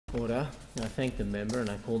Order. I thank the member and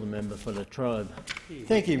I call the member for the Trobe.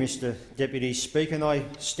 Thank you, Mr Deputy Speaker. And I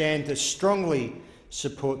stand to strongly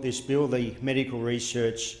support this bill, the Medical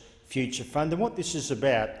Research Future Fund. And what this is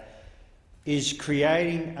about is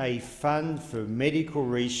creating a fund for medical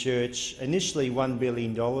research, initially $1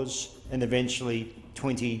 billion and eventually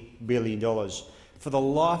 $20 billion. For the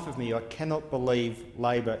life of me, I cannot believe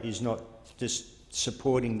Labor is not just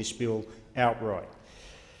supporting this bill outright.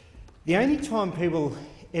 The only time people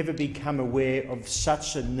ever become aware of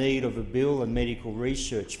such a need of a bill and medical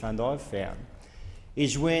research fund I've found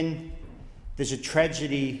is when there's a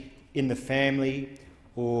tragedy in the family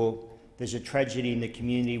or there's a tragedy in the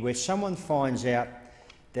community where someone finds out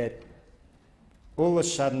that all of a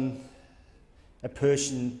sudden a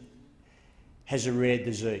person has a rare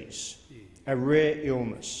disease, a rare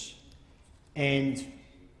illness. And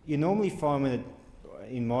you normally find, when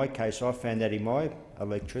in my case, I found that in my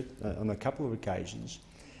electorate on a couple of occasions,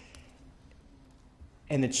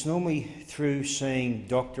 and it's normally through seeing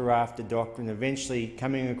doctor after doctor and eventually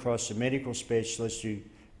coming across a medical specialist who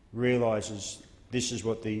realises this is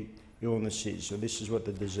what the illness is or this is what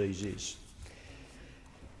the disease is.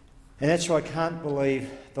 And that's why I can't believe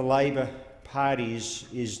the Labor Party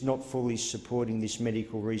is not fully supporting this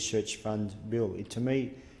Medical Research Fund bill. To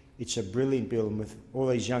me, it's a brilliant bill, and with all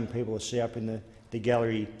these young people I see up in the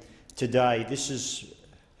gallery today, this is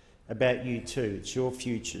about you too. It's your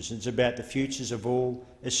futures. It's about the futures of all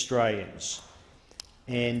Australians.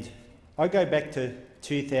 And I go back to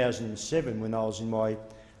 2007 when I was in my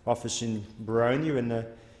office in Baronia, and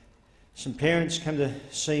some parents come to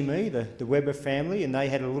see me, the Webber family, and they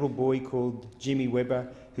had a little boy called Jimmy Webber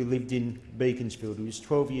who lived in Beaconsfield. He was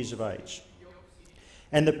 12 years of age.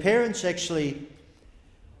 And the parents actually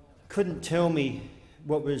couldn't tell me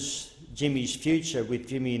what was Jimmy's future with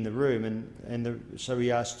Jimmy in the room, so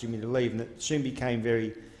we asked Jimmy to leave, and it soon became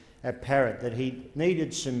very apparent that he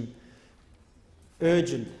needed some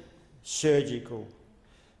urgent surgery.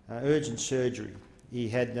 He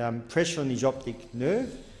had pressure on his optic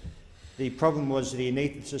nerve. The problem was that the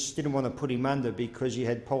anaesthetist didn't want to put him under because he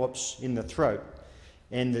had polyps in the throat,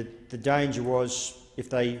 and the danger was if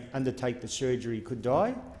they undertake the surgery he could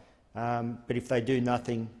die, but if they do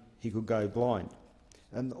nothing he could go blind.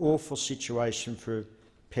 An awful situation for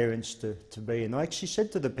parents to be in. I actually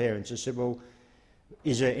said to the parents, I said, well,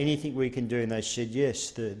 is there anything we can do? And they said,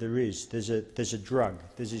 yes, there is. There's a drug.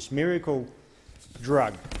 There's this miracle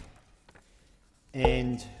drug.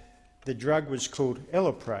 And the drug was called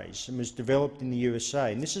Elaprase and was developed in the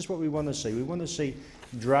USA. And this is what we want to see. We want to see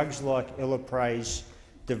drugs like Elaprase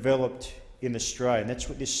developed in Australia. And that's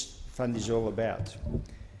what this fund is all about.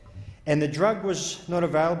 And the drug was not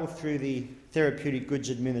available through the Therapeutic Goods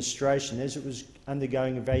Administration as it was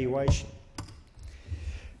undergoing evaluation.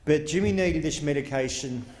 But Jimmy needed this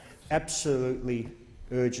medication absolutely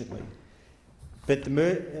urgently. But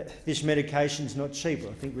this medication is not cheap.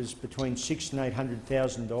 I think it was between $600,000 and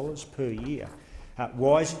 $800,000 per year.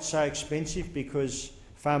 Why is it so expensive? Because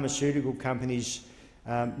pharmaceutical companies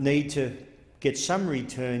need to get some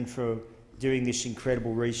return for doing this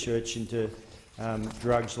incredible research into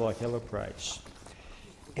drugs like Elaprase.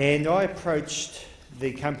 And I approached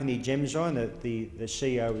the company Gemzyme, the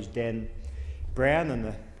CEO was Dan Brown,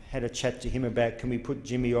 and had a chat to him about, can we put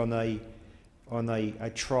Jimmy on a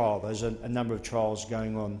trial. There's a number of trials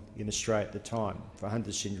going on in Australia at the time for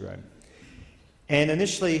Hunter syndrome. And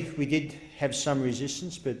initially we did have some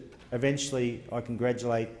resistance, but eventually I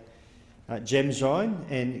congratulate Gemzyme,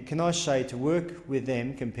 and can I say to work with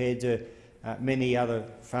them compared to many other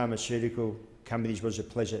pharmaceutical companies was a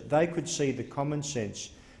pleasure. They could see the common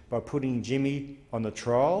sense by putting Jimmy on the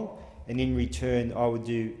trial, and in return I would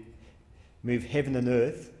move heaven and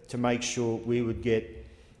earth to make sure we would get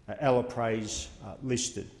Elaprase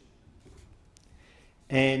listed.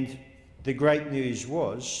 And the great news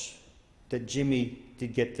was that Jimmy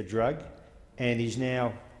did get the drug, and he's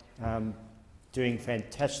now doing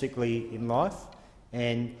fantastically in life.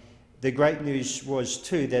 And the great news was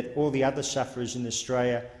too that all the other sufferers in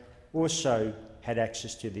Australia also had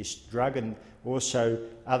access to this drug, and also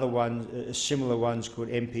other ones, similar ones called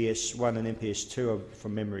MPS 1 and MPS 2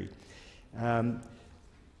 from memory.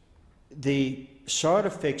 The side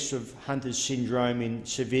effects of Hunter's syndrome in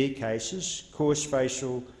severe cases: coarse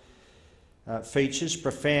facial features,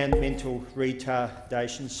 profound mental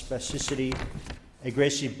retardation, spasticity,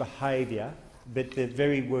 aggressive behaviour, but the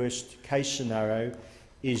very worst case scenario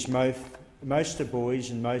is most are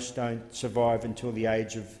boys and most don't survive until the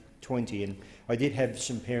age of 20. And I did have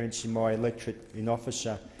some parents in my electorate in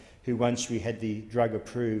Officer who, once we had the drug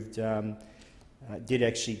approved, did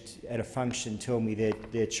actually at a function tell me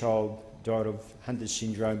their child died of Hunter's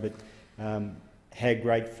syndrome, but how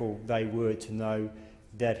grateful they were to know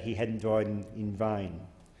that he hadn't died in vain.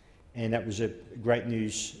 And that was a great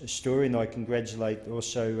news story, and I congratulate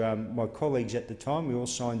also my colleagues at the time. We all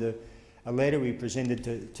signed a letter we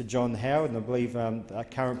presented to John Howard, and I believe our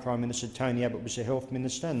current Prime Minister Tony Abbott was the Health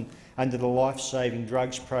Minister, and under the Lifesaving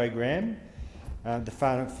Drugs program, the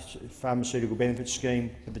pharmaceutical benefit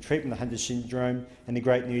scheme for the treatment of Hunter's syndrome, and the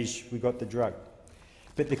great news, we got the drug.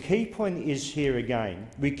 But the key point is here again,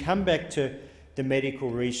 we come back to the Medical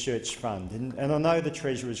Research Fund, and I know the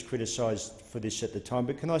Treasurer was criticised for this at the time,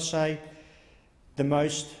 but can I say the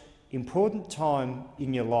most important time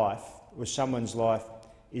in your life, or someone's life,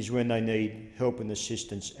 is when they need help and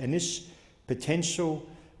assistance. And this potential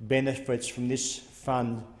benefits from this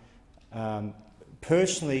fund,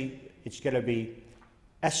 personally, it's going to be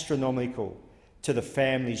astronomical to the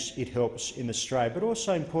families it helps in Australia, but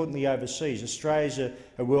also importantly overseas. Australia is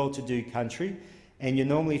a well-to-do country, and you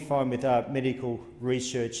normally find with our medical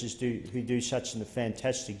researchers who do such a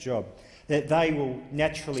fantastic job that they will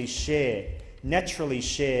naturally share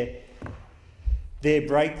their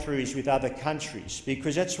breakthroughs with other countries,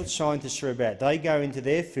 because that's what scientists are about. They go into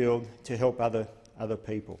their field to help other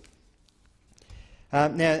people.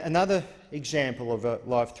 Now, another example of a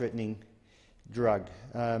life-threatening drug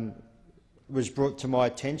was brought to my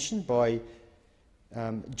attention by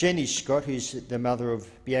Jenny Scott, who's the mother of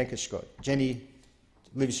Bianca Scott. Jenny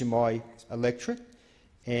lives in my electorate,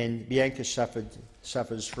 and Bianca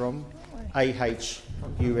suffers from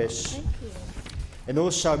AHUS. And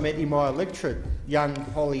also met in my electorate young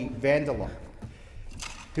Holly Vanderlock,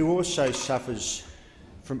 who also suffers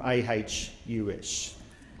from AHUS.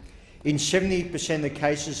 In 70% of the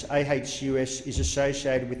cases, AHUS is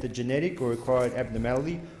associated with the genetic or acquired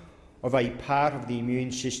abnormality of a part of the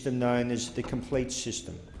immune system known as the complete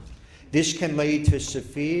system. This can lead to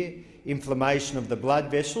severe inflammation of the blood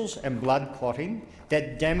vessels and blood clotting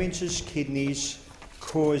that damages kidneys,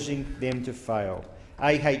 causing them to fail.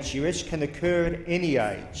 AHUS can occur at any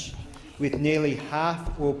age, with nearly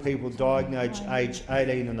half all people diagnosed age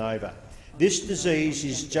 18 and over. This disease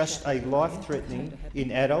is just as life-threatening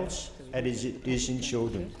in adults as it is in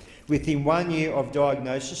children. Within 1 year of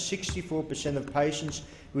diagnosis, 64% of patients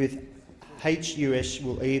with HUS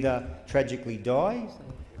will either tragically die,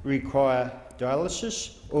 require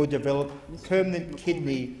dialysis, or develop permanent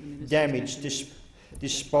kidney damage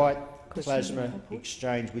despite plasma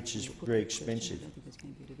exchange, which is very expensive.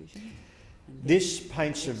 This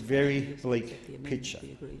paints a very bleak picture.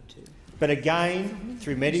 But again,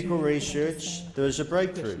 through medical research, there was a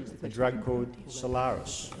breakthrough, a drug called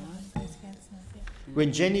Solaris.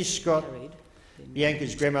 When Jenny Scott,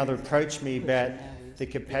 Bianca's grandmother, approached me about the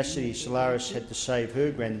capacity Solaris had to save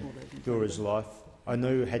her granddaughter's life, I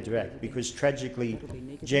knew I had to act, because tragically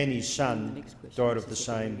Jenny's son died of the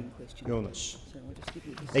same illness.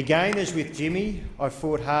 Again, as with Jimmy, I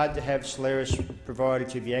fought hard to have Solaris provided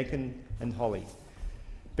to Bianca and Holly.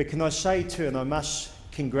 But can I say too, and I must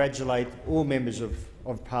congratulate all members of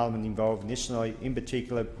Parliament involved in this, and in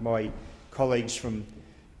particular my colleagues from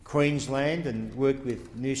Queensland, and work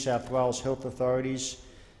with New South Wales health authorities,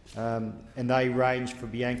 and they arranged for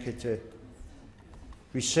Bianca to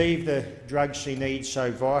receive the drugs she needs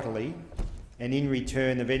so vitally, and in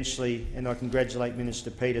return eventually, and I congratulate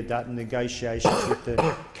Minister Peter Dutton, negotiations with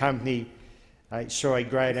the company saw a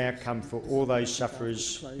great outcome for all those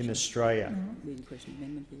sufferers in Australia.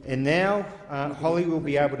 And now Holly will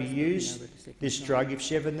be able to use this drug if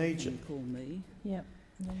she ever needs it,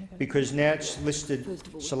 because now it's listed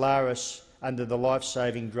Solaris under the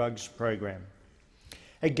Lifesaving Drugs program.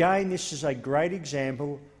 Again, this is a great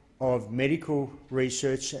example of medical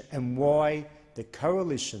research and why the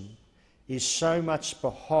Coalition is so much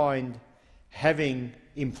behind having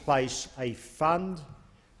in place a fund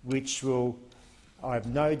which will, I have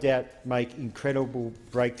no doubt, make incredible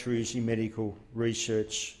breakthroughs in medical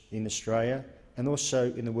research in Australia and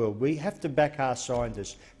also in the world. We have to back our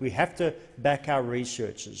scientists. We have to back our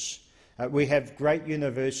researchers. We have great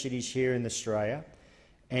universities here in Australia,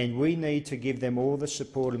 and we need to give them all the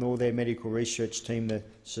support, and all their medical research team the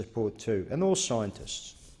support too, and all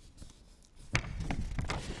scientists.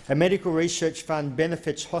 A medical research fund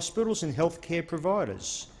benefits hospitals and healthcare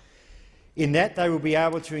providers in that they will be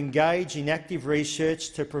able to engage in active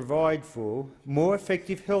research to provide for more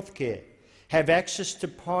effective healthcare, have access to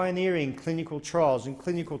pioneering clinical trials, and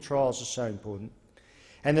clinical trials are so important,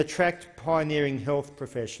 and attract pioneering health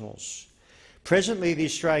professionals. Presently, the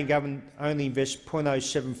Australian government only invests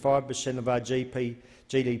 0.075% of our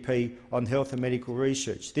GDP on health and medical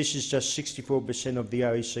research. This is just 64% of the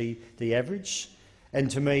OECD average, And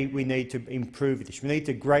to me, we need to improve this. We need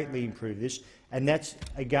to greatly improve this. And that's,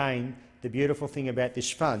 again, the beautiful thing about this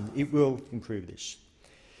fund. It will improve this.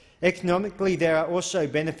 Economically, there are also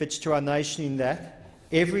benefits to our nation in that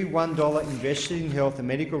every $1 invested in health and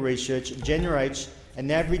medical research generates an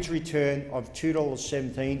average return of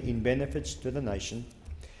 $2.17 in benefits to the nation.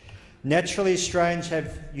 Naturally, Australians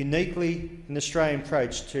have uniquely an Australian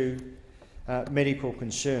approach to medical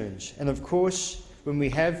concerns. And of course, when we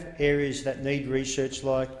have areas that need research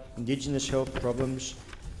like Indigenous health problems,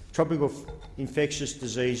 tropical infectious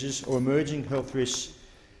diseases or emerging health risks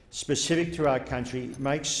specific to our country, it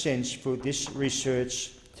makes sense for this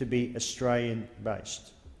research to be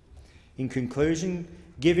Australian-based. In conclusion,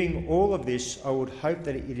 given all of this, I would hope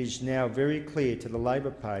that it is now very clear to the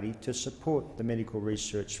Labor Party to support the Medical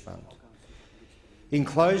Research Fund. In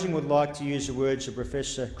closing, I would like to use the words of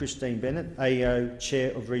Professor Christine Bennett, AEO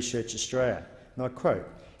Chair of Research Australia, and I quote,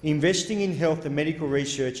 "Investing in health and medical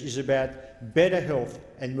research is about better health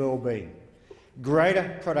and well-being,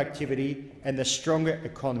 greater productivity and a stronger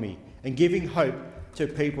economy, and giving hope to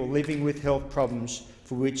people living with health problems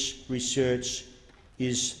for which research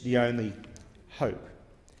is the only hope."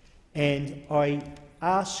 And I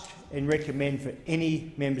ask and recommend for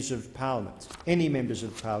any members of parliament,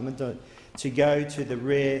 to go to the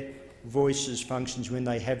Rare Voices functions when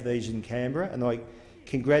they have these in Canberra, and I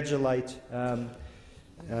congratulate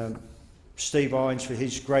Steve Irons for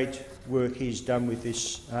his great work he's done with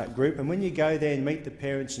this group. And when you go there and meet the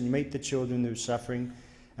parents and you meet the children who are suffering,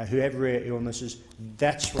 who have rare illnesses,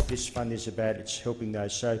 that's what this fund is about. It's helping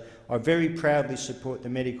those. So I very proudly support the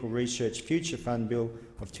Medical Research Future Fund Bill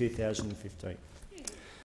of 2015.